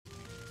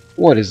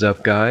What is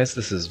up, guys?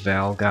 This is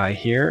Val Guy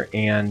here,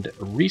 and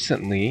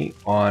recently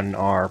on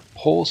our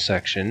poll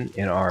section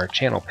in our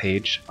channel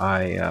page,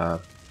 I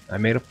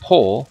made a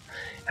poll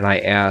and I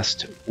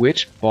asked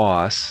which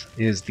boss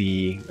is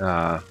the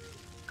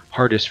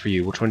hardest for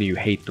you. Which one do you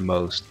hate the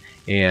most?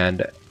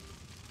 And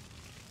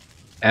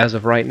as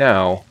of right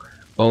now,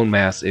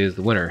 Bonemass is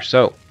the winner.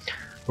 So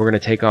we're going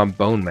to take on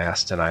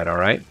Bonemass tonight. All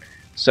right.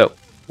 So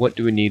what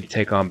do we need to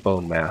take on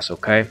Bonemass?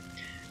 Okay.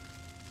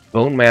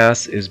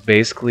 Bonemass is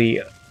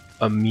basically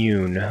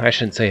immune. I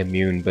shouldn't say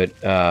immune, but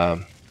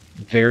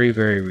very,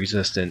 very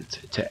resistant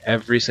to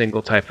every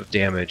single type of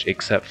damage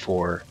except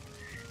for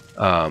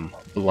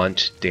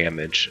blunt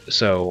damage.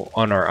 So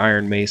on our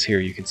Iron Mace here,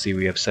 you can see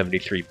we have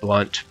 73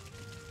 blunt.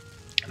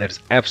 That is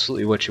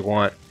absolutely what you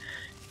want.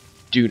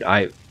 Dude,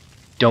 I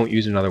don't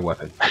use another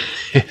weapon.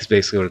 It's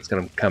basically what it's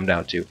going to come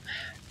down to.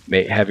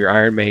 Have your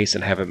Iron Mace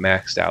and have it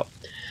maxed out.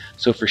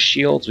 So for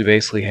shields, we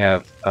basically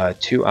have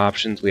two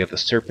options. We have the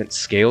Serpent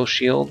Scale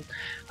Shield.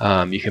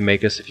 You can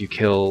make this if you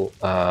kill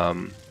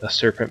a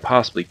serpent,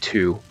 possibly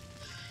two.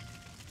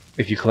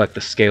 If you collect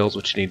the scales,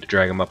 which you need to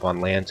drag them up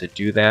on land to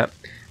do that.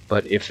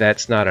 But if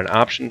that's not an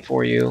option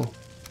for you,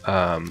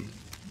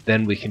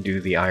 then we can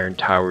do the Iron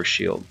Tower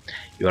Shield.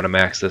 You want to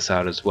max this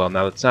out as well.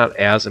 Now, it's not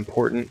as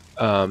important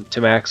to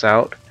max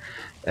out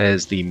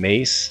as the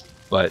Mace,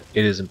 but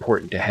it is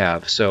important to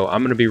have. So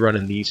I'm going to be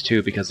running these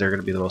two because they're going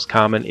to be the most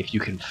common. If you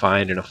can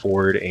find and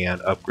afford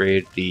and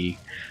upgrade the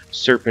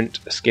Serpent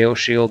Scale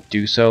Shield,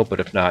 do so, but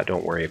if not,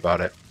 don't worry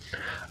about it.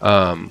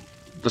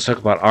 Let's talk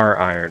about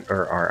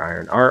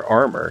our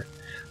armor.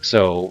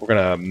 So we're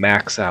going to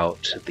max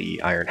out the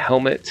Iron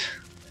Helmet,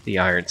 the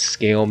Iron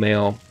Scale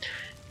Mail,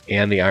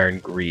 and the Iron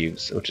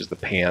Greaves, which is the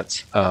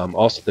pants.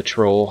 Also the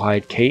Troll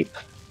Hide Cape.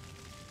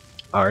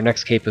 Our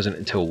next cape isn't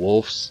until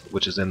Wolf's,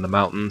 which is in the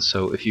mountains,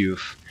 so if you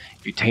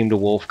tamed a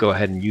wolf, go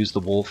ahead and use the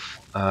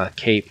wolf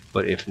cape,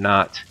 but if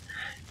not,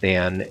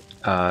 then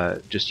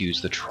just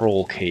use the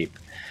troll cape.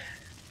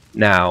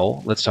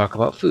 Now, let's talk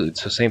about food.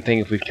 So same thing,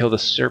 if we kill the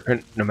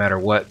serpent, no matter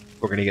what,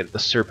 we're going to get the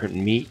serpent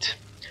meat.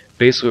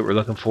 Basically what we're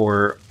looking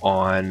for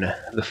on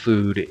the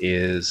food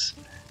is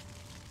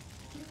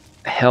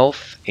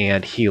health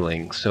and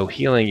healing. So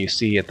healing, you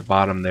see at the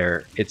bottom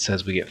there, it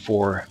says we get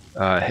 4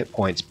 hit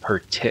points per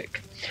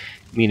tick,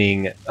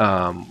 meaning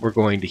we're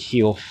going to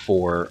heal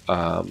for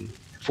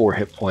 4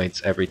 hit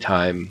points every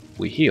time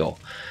we heal,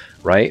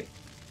 right?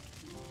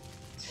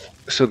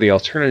 So the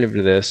alternative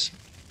to this,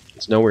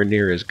 it's nowhere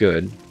near as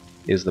good,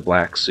 is the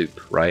black soup,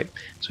 right?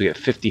 So we get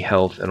 50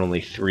 health and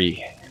only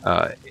 3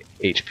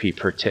 HP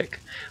per tick,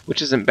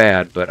 which isn't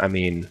bad, but I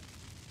mean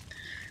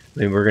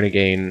we're going to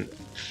gain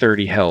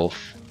 30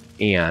 health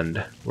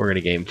and we're going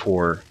to gain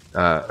we're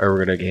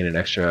going to gain an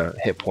extra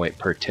hit point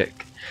per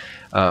tick,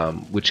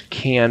 which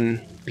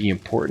can be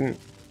important,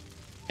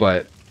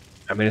 but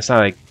I mean it's not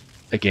like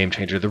a game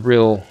changer. The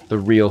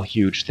real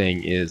huge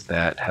thing is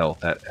that health,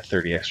 that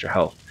 30 extra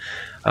health.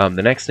 The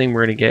next thing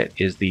we're going to get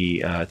is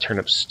the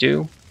turnip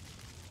stew.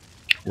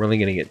 We're only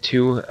going to get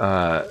 2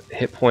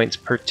 hit points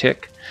per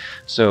tick,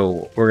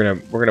 so we're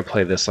gonna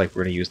play this like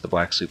we're gonna use the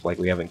black soup, like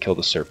we haven't killed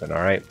the serpent.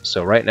 All right.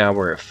 So right now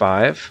we're at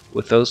 5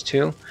 with those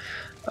 2.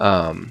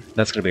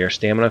 That's gonna be our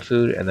stamina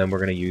food, and then we're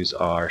gonna use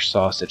our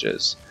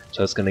sausages.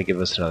 So that's gonna give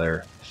us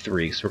another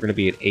 3. So we're gonna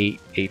be at 8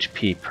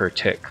 HP per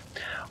tick.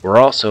 We're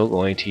also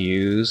going to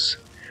use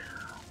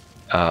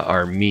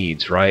our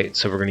meads, right?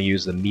 So we're going to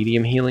use the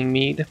medium healing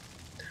mead,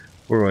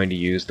 we're going to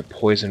use the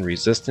poison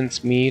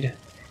resistance mead,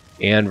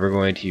 and we're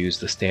going to use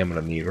the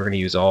stamina mead. We're going to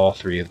use all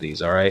 3 of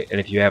these, alright? And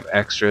if you have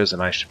extras,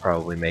 and I should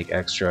probably make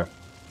extra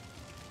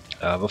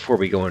before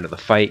we go into the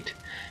fight,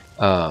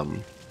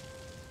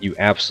 you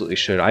absolutely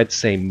should. I'd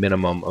say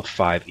minimum of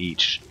 5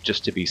 each,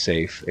 just to be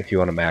safe. If you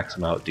want to max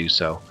them out, do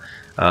so.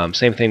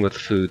 Same thing with the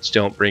foods.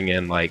 Don't bring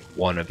in like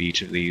 1 of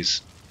each of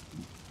these.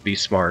 Be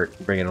smart,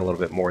 bring in a little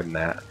bit more than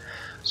that.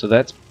 So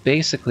that's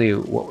basically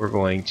what we're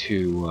going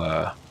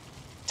to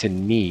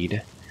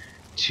need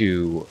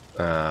to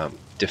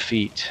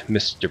defeat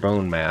Mr.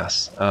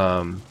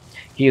 Bonemass.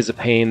 He is a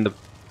pain.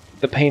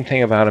 The pain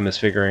thing about him is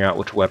figuring out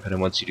which weapon,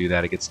 and once you do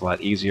that, it gets a lot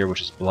easier,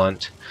 which is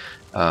blunt.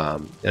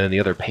 And then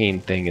the other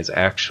pain thing is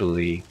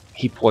actually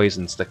he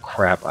poisons the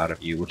crap out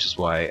of you, which is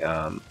why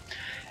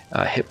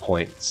hit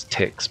points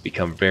ticks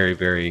become very,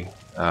 very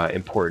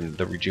important.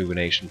 The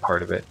rejuvenation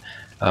part of it.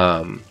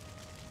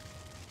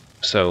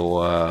 So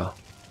I'm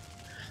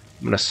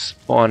going to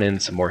spawn in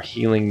some more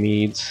healing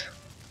meads.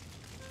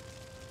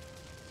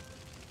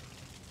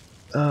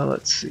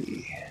 Let's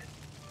see.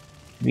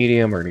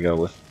 Medium, we're going to go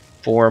with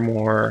 4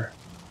 more.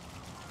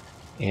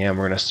 And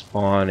we're going to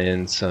spawn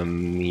in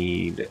some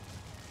mead.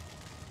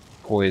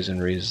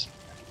 Poison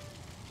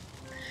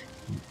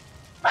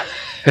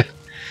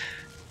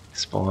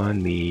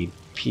spawn mead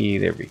P,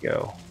 there we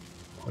go.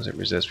 Poison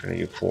resist, we're going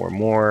to do 4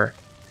 more.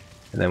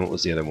 And then what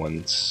was the other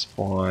one?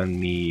 Spawn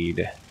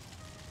mead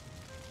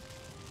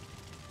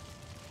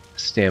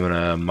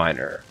stamina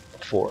minor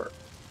 4.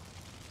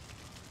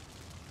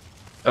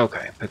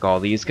 Okay, pick all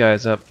these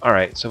guys up.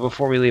 Alright, so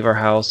before we leave our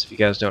house, if you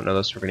guys don't know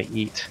this, we're going to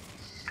eat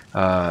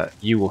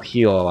you will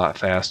heal a lot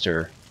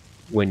faster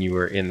when you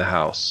were in the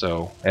house.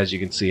 So as you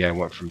can see, I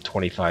went from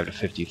 25 to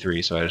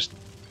 53, so I just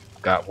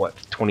got, what,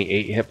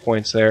 28 hit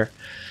points there.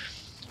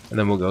 And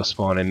then we'll go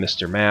spawn in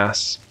Mr.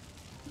 Mass,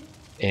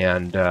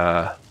 and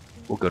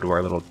we'll go to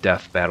our little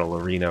death battle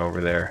arena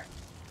over there.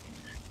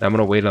 Now I'm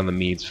going to wait on the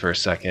meads for a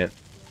second,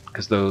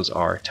 because those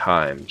are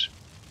timed.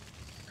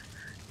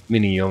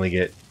 Meaning you only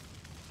get...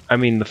 I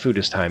mean, the food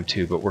is timed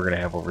too, but we're going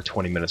to have over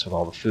 20 minutes with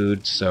all the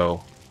food,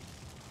 so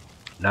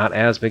not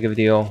as big of a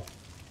deal.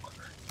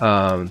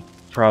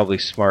 Probably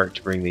smart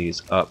to bring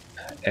these up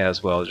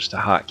as well, just to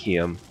hotkey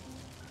them.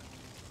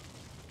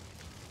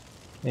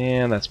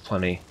 And that's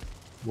plenty.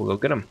 We'll go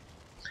get them.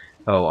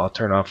 Oh, I'll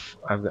turn off...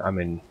 I'm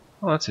in...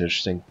 Oh, that's an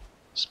interesting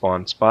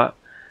spawn spot.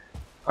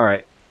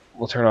 Alright,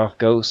 we'll turn off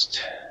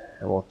Ghost,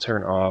 and we'll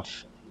turn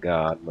off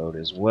God mode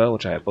as well,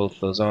 which I have both of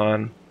those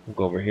on. We'll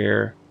go over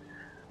here.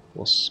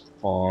 We'll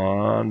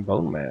spawn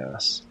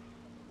Bonemass.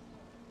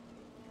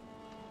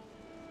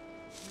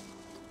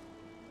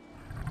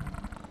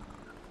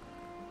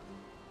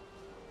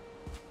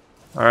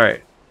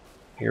 Alright,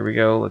 here we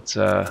go. Let's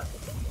get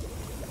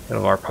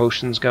all our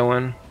potions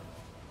going.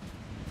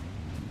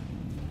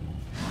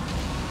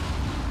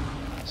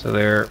 So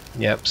there,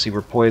 yep, see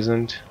we're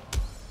poisoned.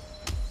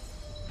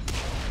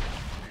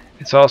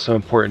 It's also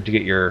important to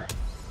get your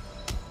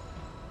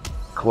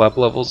club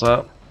levels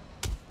up.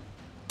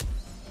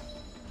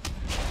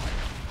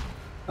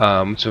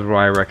 Which is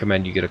why I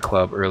recommend you get a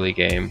club early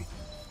game.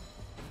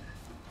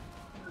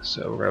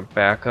 So we're going to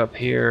back up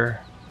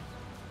here.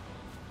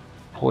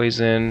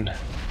 Poison.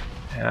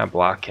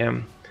 Block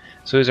him.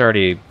 So he's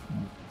already,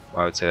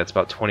 I would say that's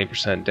about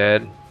 20%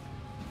 dead.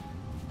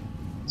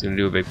 He's going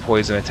to do a big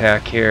poison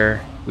attack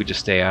here. If we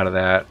just stay out of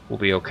that, we'll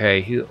be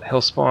okay.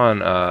 He'll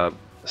spawn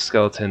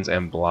skeletons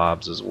and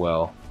blobs as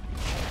well.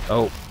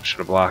 Oh, should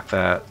have blocked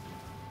that.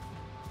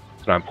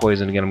 So I'm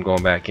poisoned again. I'm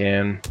going back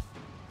in.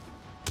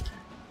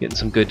 Getting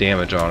some good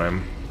damage on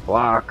him.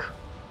 Block.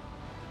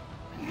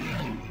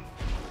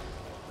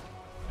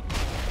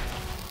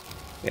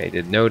 Yeah, he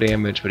did no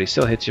damage, but he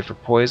still hits you for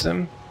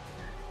poison.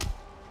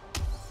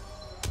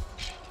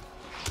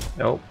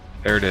 Nope,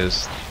 there it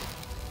is.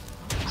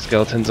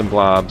 Skeletons and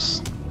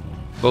blobs.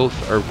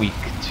 Both are weak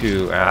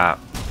to...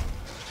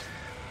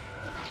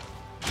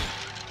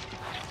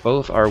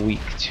 Both are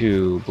weak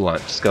to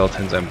blunt.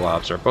 Skeletons and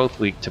blobs are both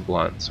weak to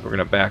blunt. So we're going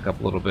to back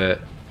up a little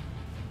bit.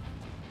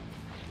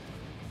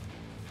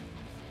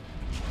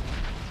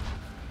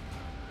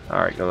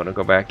 Alright, going to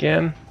go back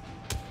in.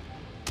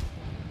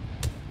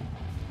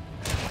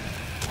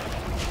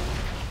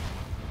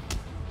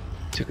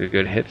 Took a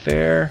good hit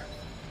there.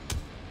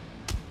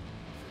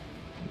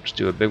 Just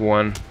do a big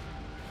one.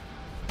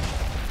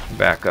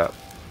 Back up.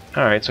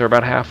 Alright, so we're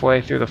about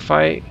halfway through the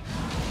fight.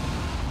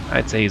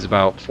 I'd say he's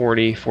about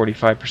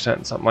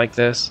 40-45%, something like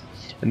this.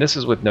 And this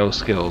is with no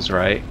skills,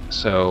 right?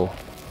 So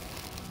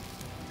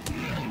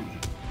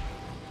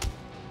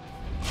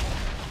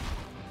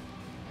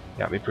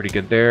got me pretty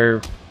good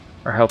there.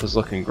 Our health is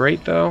looking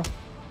great though.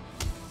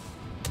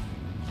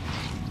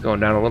 Going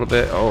down a little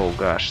bit. Oh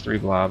gosh, 3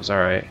 blobs,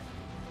 alright.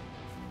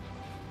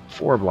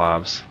 4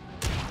 blobs.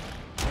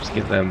 Just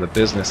give them the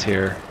business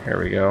here.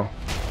 Here we go.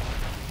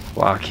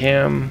 Block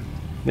him.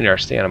 We need our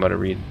stamina to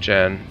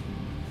regen.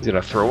 He's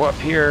gonna throw up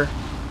here.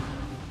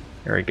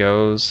 There he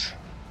goes.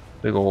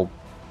 Big old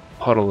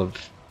puddle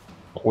of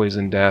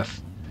poison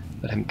death.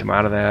 Let him come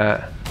out of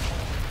that.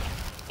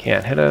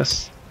 Can't hit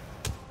us.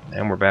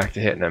 And we're back to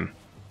hitting him.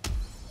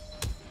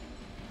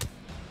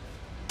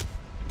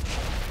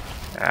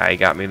 Ah, he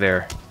got me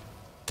there.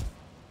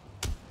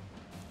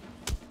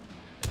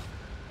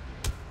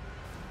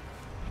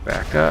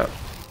 Back up.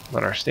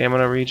 Let our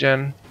stamina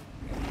regen.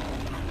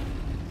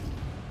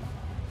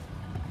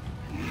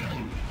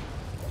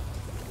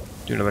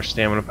 Do another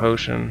stamina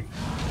potion.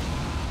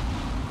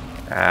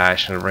 Ah, I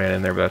should have ran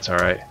in there, but that's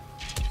alright.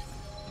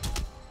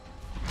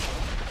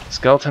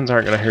 Skeletons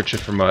aren't going to hurt you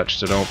for much,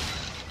 so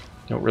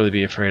don't really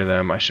be afraid of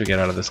them. I should get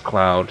out of this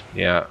cloud.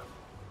 Yeah,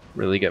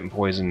 really getting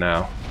poisoned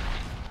now.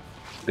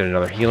 Get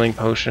another healing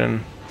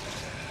potion.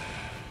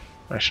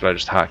 I should have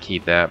just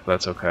hotkeyed that, but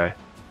that's okay.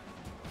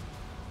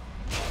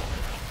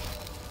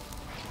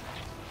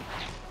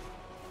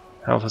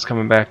 Health is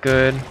coming back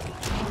good.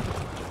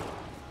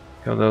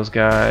 Kill those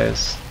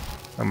guys.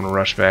 I'm gonna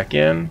rush back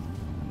in.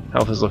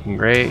 Health is looking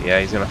great. Yeah,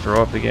 he's gonna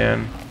throw up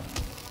again.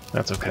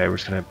 That's okay. We're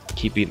just gonna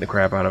keep beating the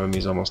crap out of him.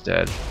 He's almost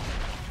dead.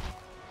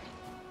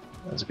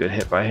 That was a good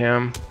hit by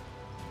him.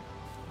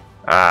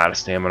 Ah, the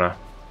stamina.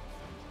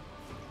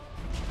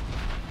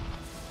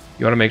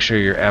 You want to make sure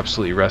you're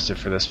absolutely rested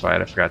for this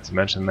fight. I forgot to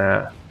mention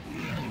that.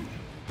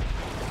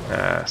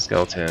 Ah,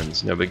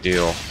 skeletons. No big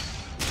deal.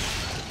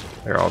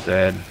 They're all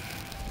dead.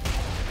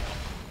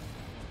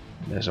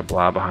 There's a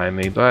blob behind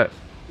me, but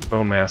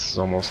Bonemass is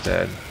almost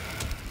dead.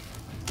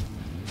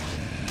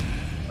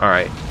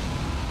 Alright.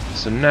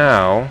 So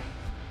now,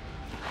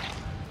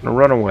 I'm gonna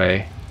run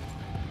away.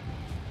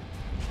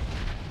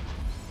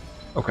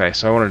 Okay,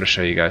 so I wanted to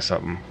show you guys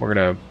something. We're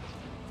gonna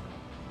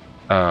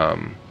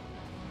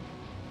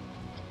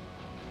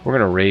We're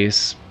gonna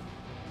raise.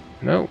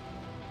 No.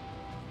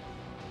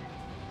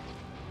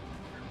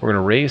 We're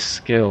gonna raise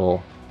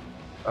skill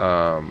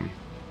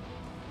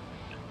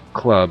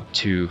club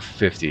to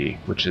 50,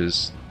 which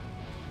is,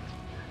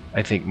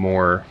 I think,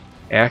 more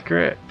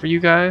accurate for you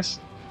guys.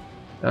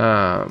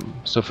 So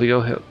if we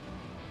go hit,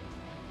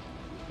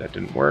 that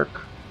didn't work.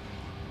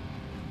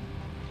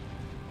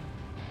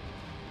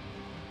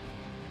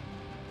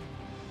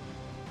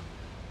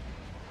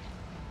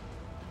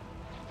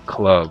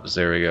 Clubs,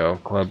 there we go.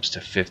 Clubs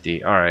to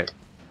 50. Alright.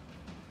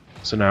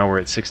 So now we're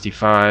at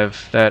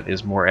 65. That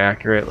is more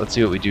accurate. Let's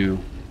see what we do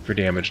for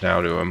damage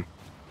now to him.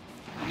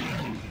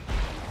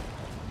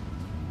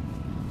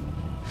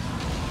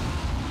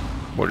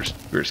 We're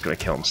just gonna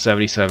kill him.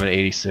 77,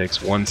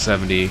 86,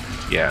 170.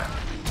 Yeah.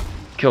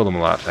 Killed him a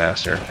lot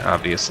faster,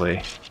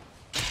 obviously.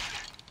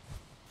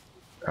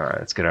 Alright,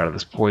 let's get out of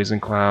this poison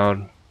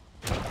cloud.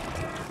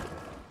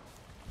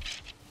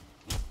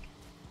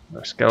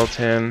 Our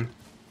skeleton.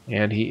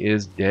 And he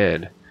is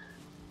dead.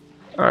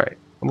 Alright,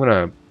 I'm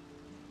gonna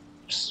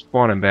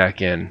spawn him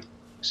back in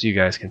so you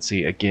guys can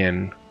see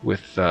again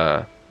with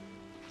the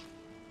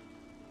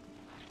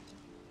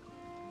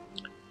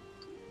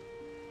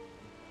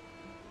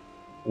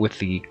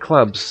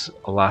clubs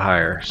a lot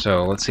higher.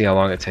 So let's see how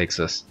long it takes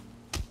us.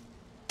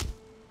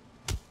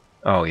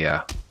 Oh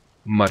yeah,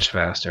 much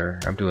faster.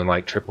 I'm doing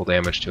like triple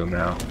damage to him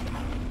now.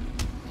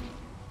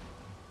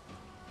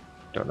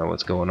 Don't know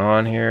what's going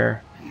on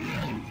here.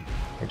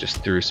 I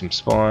just threw some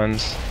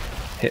spawns.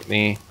 Hit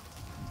me.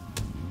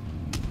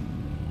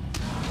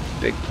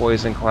 Big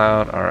poison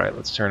cloud. Alright,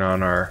 let's turn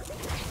on our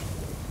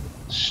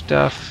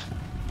stuff.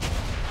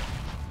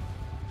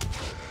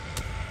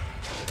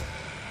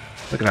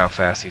 Look at how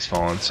fast he's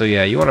falling. So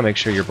yeah, you want to make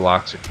sure your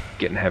blocks are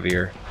getting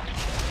heavier.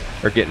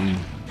 Or getting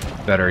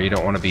better. You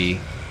don't want to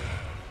be...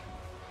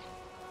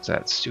 Is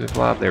that stupid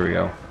blob? There we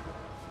go.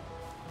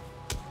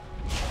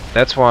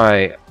 That's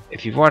why,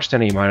 if you've watched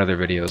any of my other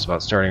videos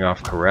about starting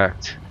off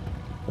correct,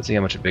 let's see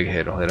how much a big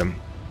hit will hit him.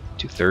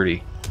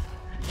 230.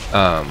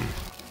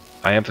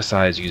 I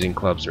emphasize using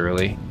clubs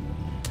early,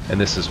 and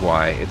this is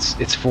why.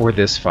 It's for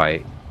this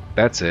fight.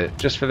 That's it.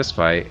 Just for this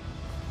fight.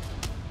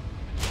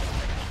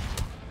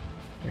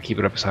 Keep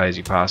it up as high as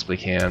you possibly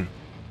can.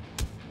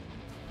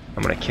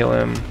 I'm gonna kill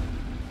him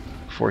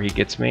before he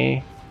gets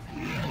me.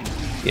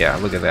 Yeah,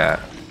 look at that.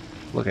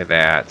 Look at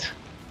that.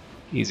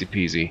 Easy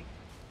peasy.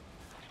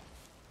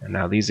 And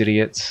now these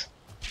idiots.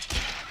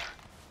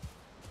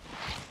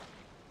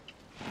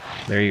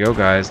 There you go,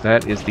 guys.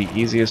 That is the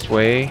easiest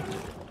way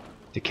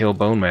to kill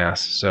Bonemass.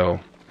 So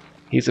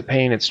he's a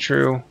pain, it's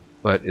true,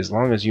 but as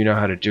long as you know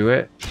how to do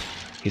it,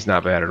 he's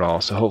not bad at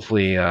all. So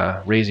hopefully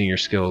raising your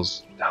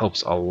skills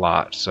helps a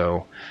lot.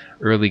 So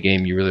early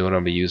game, you really want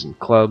to be using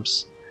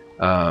clubs.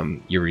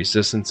 Your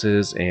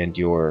resistances and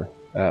your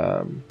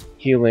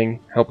healing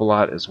help a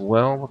lot as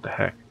well. What the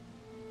heck?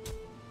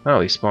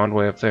 Oh, he spawned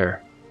way up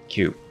there.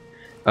 Cute.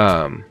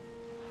 But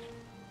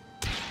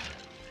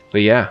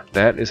yeah,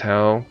 that is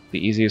how the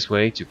easiest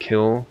way to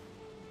kill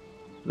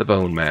the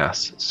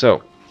Bonemass.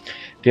 So,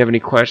 if you have any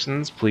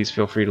questions, please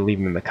feel free to leave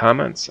them in the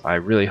comments. I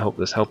really hope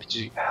this helps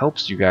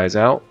you guys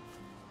out.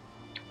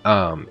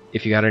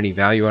 If you got any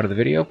value out of the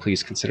video,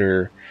 please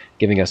consider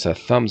giving us a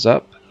thumbs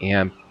up,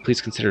 and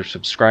please consider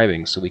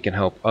subscribing so we can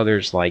help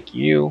others like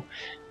you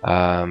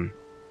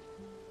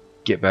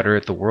get better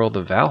at the world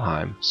of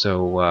Valheim.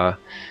 So,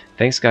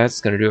 thanks guys,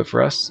 it's going to do it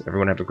for us.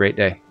 Everyone have a great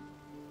day.